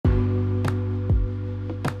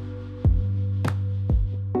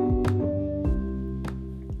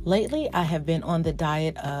Lately, I have been on the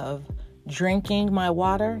diet of drinking my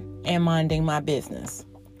water and minding my business.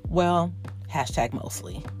 Well,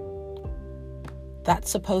 #mostly. That's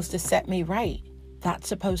supposed to set me right. That's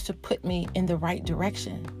supposed to put me in the right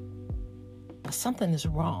direction. But something is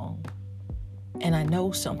wrong. And I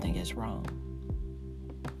know something is wrong.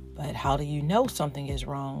 But how do you know something is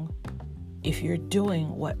wrong if you're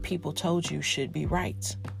doing what people told you should be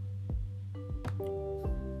right?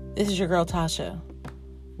 This is your girl, Tasha.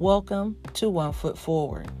 Welcome to One Foot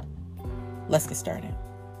Forward. Let's get started.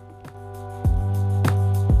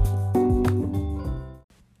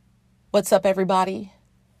 What's up, everybody?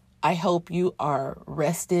 I hope you are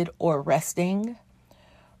rested or resting,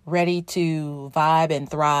 ready to vibe and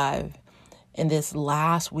thrive in this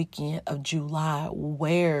last weekend of July.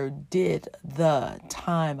 Where did the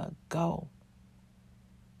time go?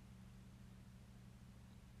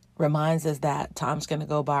 Reminds us that time's going to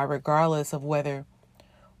go by regardless of whether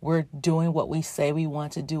we're doing what we say we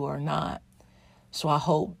want to do or not. So I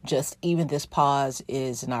hope just even this pause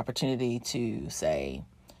is an opportunity to say,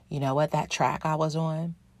 you know what, that track I was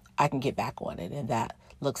on, I can get back on it. And that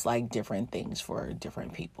looks like different things for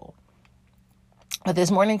different people. But this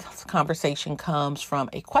morning's conversation comes from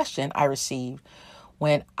a question I received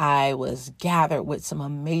when I was gathered with some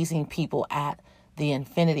amazing people at the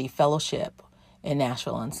Infinity Fellowship in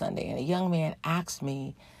Nashville on Sunday. And a young man asked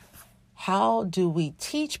me, how do we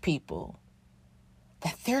teach people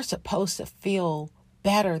that they're supposed to feel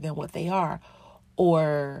better than what they are?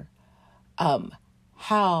 Or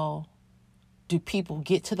how do people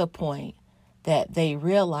get to the point that they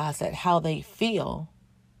realize that how they feel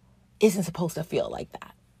isn't supposed to feel like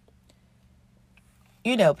that?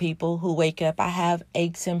 You know, people who wake up, I have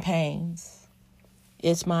aches and pains.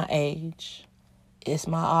 It's my age. It's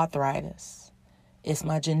my arthritis. It's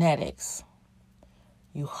my genetics.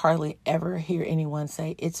 You hardly ever hear anyone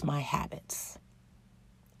say, it's my habits.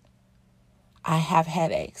 I have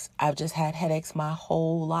headaches. I've just had headaches my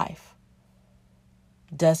whole life.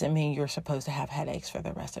 Doesn't mean you're supposed to have headaches for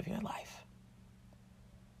the rest of your life.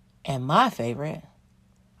 And my favorite,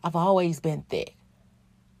 I've always been thick.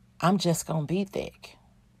 I'm just going to be thick.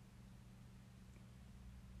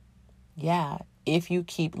 Yeah, if you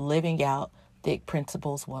keep living out Thick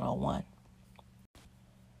Principles 101.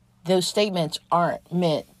 Those statements aren't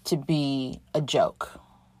meant to be a joke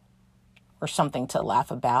or something to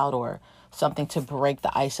laugh about or something to break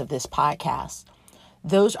the ice of this podcast.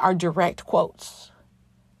 Those are direct quotes.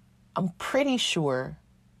 I'm pretty sure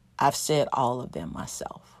I've said all of them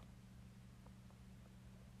myself.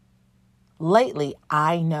 Lately,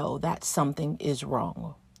 I know that something is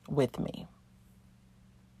wrong with me.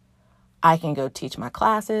 I can go teach my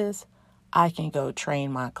classes. I can go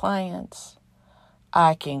train my clients.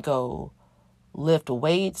 I can go lift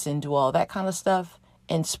weights and do all that kind of stuff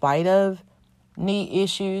in spite of knee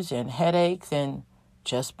issues and headaches and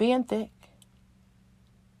just being thick.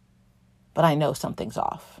 But I know something's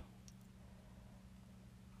off.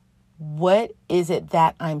 What is it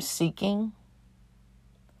that I'm seeking?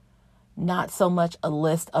 Not so much a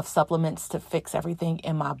list of supplements to fix everything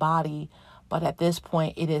in my body, but at this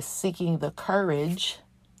point, it is seeking the courage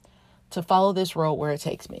to follow this road where it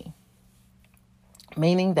takes me.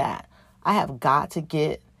 Meaning that I have got to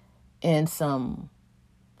get in some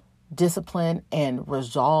discipline and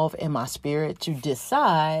resolve in my spirit to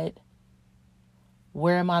decide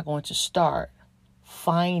where am I going to start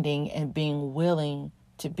finding and being willing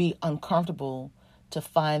to be uncomfortable to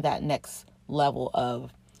find that next level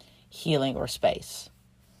of healing or space.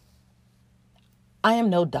 I am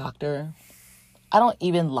no doctor. I don't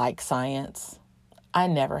even like science. I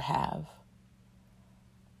never have.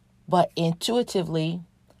 But intuitively,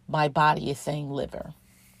 my body is saying liver.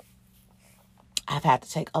 I've had to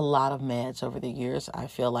take a lot of meds over the years. I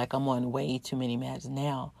feel like I'm on way too many meds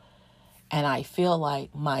now. And I feel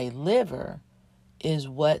like my liver is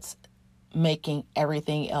what's making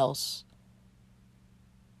everything else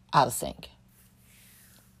out of sync.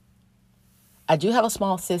 I do have a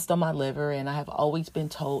small cyst on my liver, and I have always been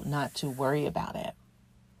told not to worry about it.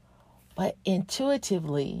 But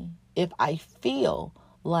intuitively, if I feel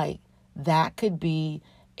like that could be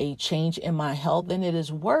a change in my health, then it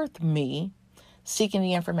is worth me seeking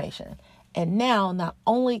the information. And now, not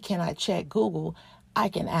only can I check Google, I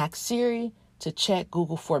can ask Siri to check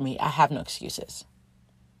Google for me. I have no excuses.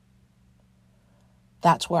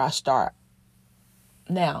 That's where I start.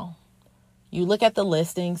 Now, you look at the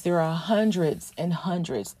listings, there are hundreds and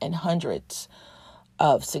hundreds and hundreds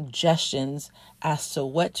of suggestions as to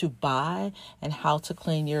what to buy and how to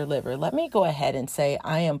clean your liver. Let me go ahead and say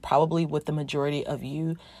I am probably with the majority of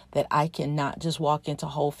you that I cannot just walk into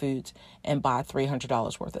Whole Foods and buy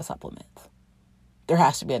 $300 worth of supplements. There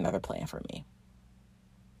has to be another plan for me.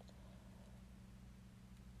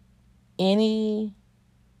 Any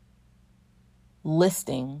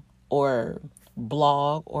listing or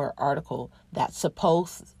blog or article that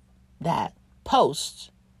posts that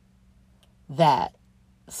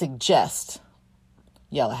suggest,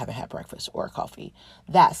 y'all haven't had breakfast or coffee,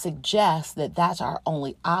 that suggests that that's our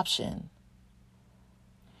only option,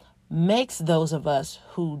 makes those of us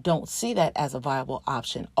who don't see that as a viable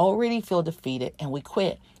option already feel defeated, and we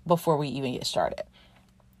quit before we even get started.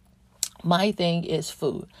 My thing is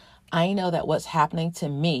food. I know that what's happening to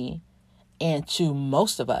me and to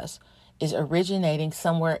most of us is originating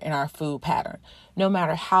somewhere in our food pattern. No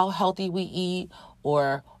matter how healthy we eat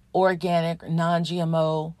or organic,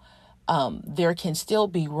 non-GMO, there can still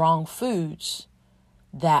be wrong foods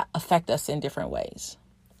that affect us in different ways.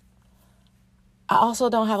 I also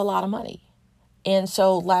don't have a lot of money. And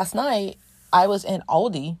so last night I was in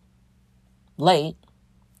Aldi late,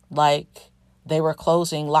 like they were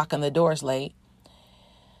closing, locking the doors late,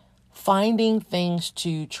 finding things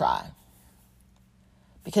to try.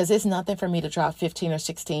 Because it's nothing for me to drop $15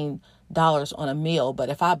 or $16 on a meal. But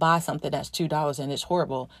if I buy something that's $2 and it's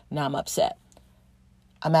horrible, now I'm upset.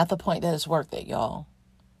 I'm at the point that it's worth it, y'all.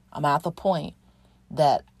 I'm at the point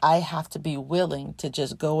that I have to be willing to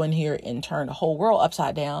just go in here and turn the whole world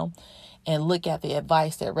upside down and look at the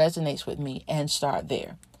advice that resonates with me and start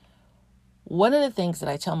there. One of the things that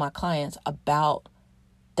I tell my clients about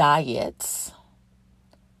diets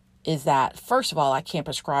is that, first of all, I can't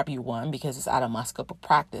prescribe you one because it's out of my scope of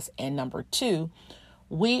practice. And number two,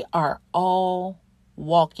 we are all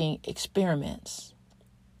walking experiments.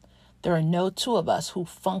 There are no two of us who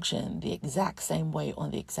function the exact same way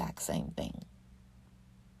on the exact same thing.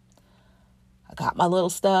 I got my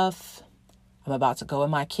little stuff. I'm about to go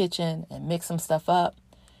in my kitchen and mix some stuff up.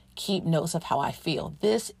 Keep notes of how I feel.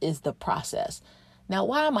 This is the process. Now,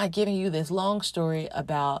 why am I giving you this long story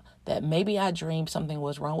about that maybe I dreamed something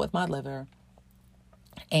was wrong with my liver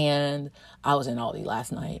and I was in Aldi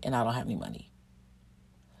last night and I don't have any money?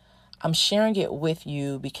 I'm sharing it with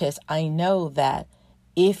you because I know that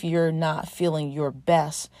if you're not feeling your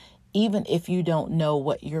best, even if you don't know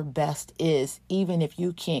what your best is, even if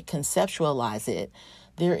you can't conceptualize it,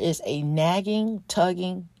 there is a nagging,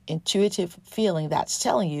 tugging, intuitive feeling that's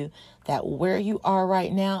telling you that where you are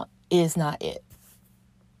right now is not it.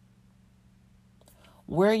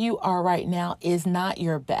 Where you are right now is not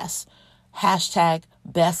your best. Hashtag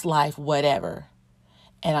best life, whatever.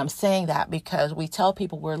 And I'm saying that because we tell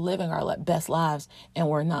people we're living our best lives and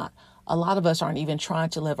we're not. A lot of us aren't even trying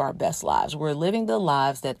to live our best lives. We're living the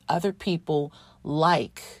lives that other people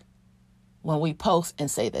like when we post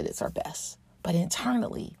and say that it's our best. But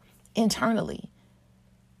internally,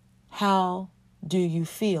 how do you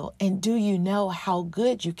feel? And do you know how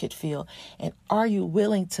good you could feel? And are you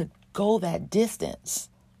willing to go that distance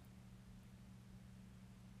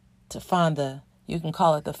to find you can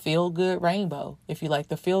call it the feel-good rainbow, if you like,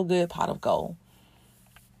 the feel-good pot of gold.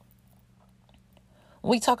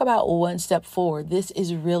 When we talk about one step forward, this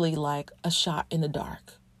is really like a shot in the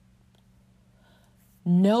dark.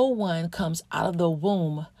 No one comes out of the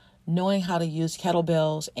womb knowing how to use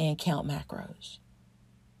kettlebells and count macros.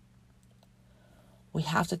 We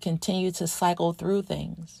have to continue to cycle through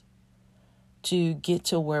things to get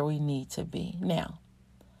to where we need to be. Now,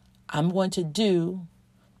 I'm going to do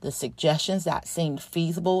the suggestions that seemed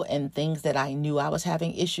feasible and things that I knew I was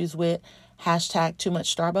having issues with. Hashtag too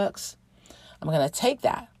much Starbucks. I'm going to take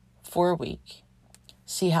that for a week,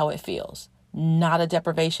 see how it feels. Not a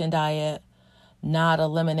deprivation diet, not a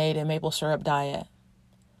lemonade and maple syrup diet,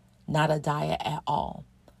 not a diet at all.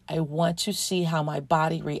 I want to see how my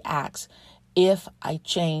body reacts if I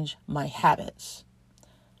change my habits.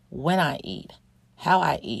 When I eat, how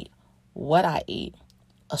I eat, what I eat,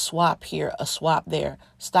 a swap here, a swap there.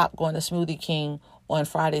 Stop going to Smoothie King on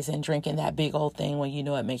Fridays and drinking that big old thing when you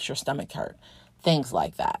know it makes your stomach hurt. Things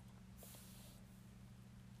like that.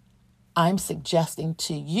 I'm suggesting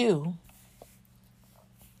to you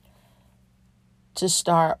to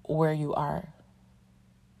start where you are.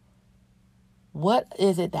 What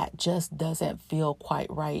is it that just doesn't feel quite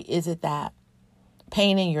right? Is it that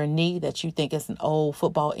pain in your knee that you think is an old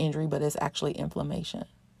football injury, but it's actually inflammation?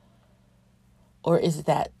 Or is it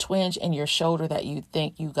that twinge in your shoulder that you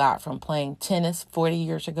think you got from playing tennis 40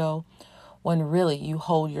 years ago, when really you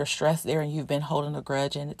hold your stress there and you've been holding a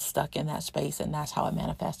grudge and it's stuck in that space, and that's how it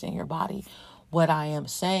manifests in your body? What I am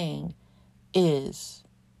saying is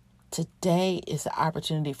today is the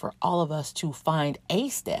opportunity for all of us to find a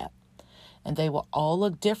step, and they will all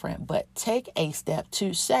look different, but take a step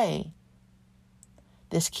to say,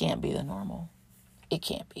 this can't be the normal. It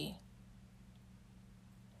can't be.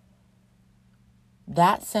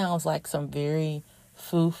 That sounds like some very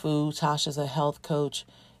foo-foo. Tasha's a health coach,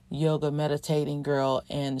 yoga meditating girl,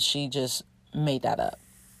 and she just made that up.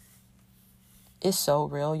 It's so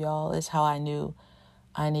real, y'all. It's how I knew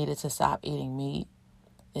I needed to stop eating meat.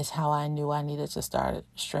 It's how I knew I needed to start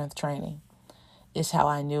strength training. It's how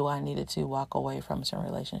I knew I needed to walk away from some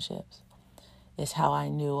relationships. It's how I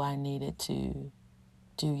knew I needed to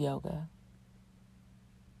do yoga.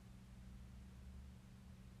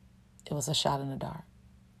 It was a shot in the dark.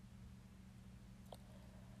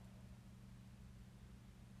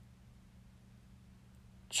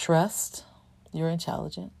 Trust your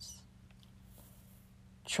intelligence.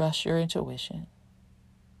 Trust your intuition.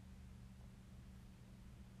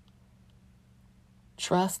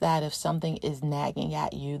 Trust that if something is nagging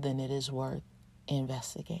at you, then it is worth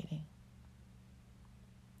investigating.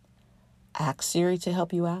 Ask Siri to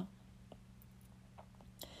help you out.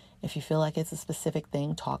 If you feel like it's a specific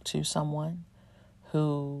thing, talk to someone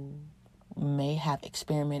who may have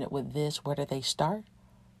experimented with this. Where do they start?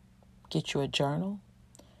 Get you a journal.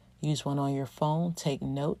 Use one on your phone. Take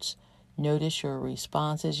notes. Notice your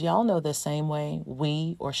responses. Y'all know the same way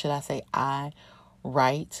we, or should I say I,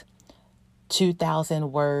 write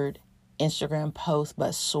 2,000 word Instagram posts,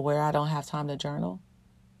 but swear I don't have time to journal.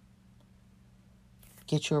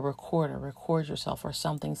 Get you a recorder. Record yourself or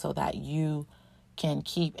something so that you can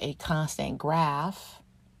keep a constant graph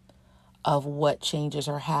of what changes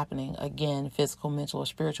are happening. Again, physical, mental, or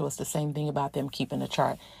spiritual. It's the same thing about them keeping a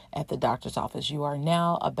chart at the doctor's office. You are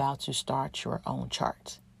now about to start your own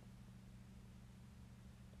chart.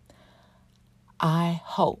 I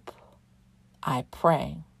hope, I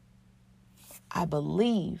pray, I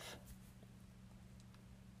believe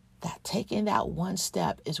that taking that one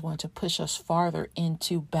step is going to push us farther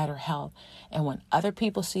into better health. And when other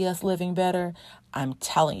people see us living better, I'm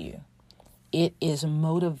telling you, it is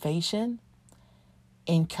motivation,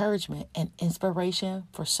 encouragement, and inspiration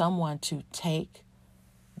for someone to take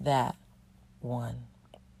that one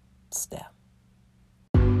step.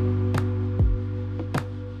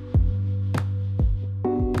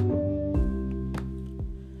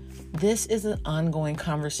 This is an ongoing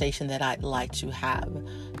conversation that I'd like to have,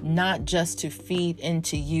 not just to feed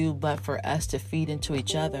into you, but for us to feed into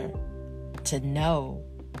each other, to know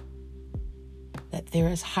that there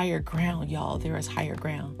is higher ground, y'all. There is higher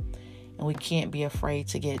ground. And we can't be afraid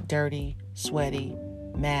to get dirty, sweaty,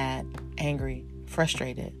 mad, angry,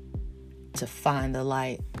 frustrated, to find the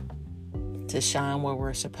light, to shine where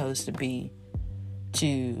we're supposed to be,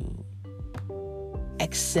 to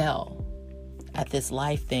excel at this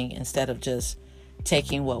life thing instead of just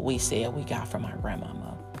taking what we said we got from our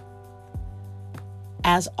grandmama.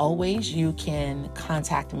 As always, you can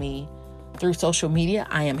contact me through social media.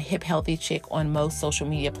 I am Hip Healthy Chick on most social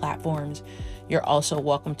media platforms. You're also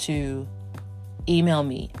welcome to email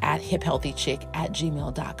me at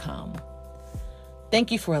hiphealthychick@gmail.com.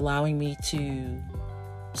 Thank you for allowing me to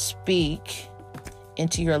speak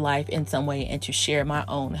into your life in some way and to share my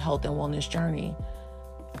own health and wellness journey.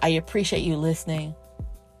 I appreciate you listening.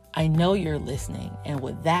 I know you're listening. And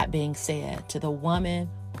with that being said, to the woman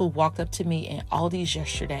who walked up to me in Aldi's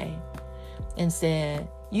yesterday and said,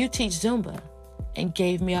 "You teach Zumba," and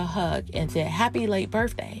gave me a hug and said, "Happy late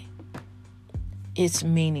birthday." It's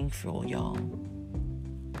meaningful, y'all.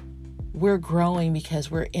 We're growing because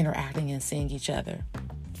we're interacting and seeing each other.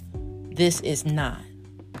 This is not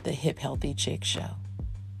the Hip Healthy Chick Show.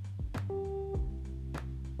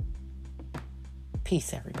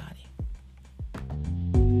 Peace, everybody.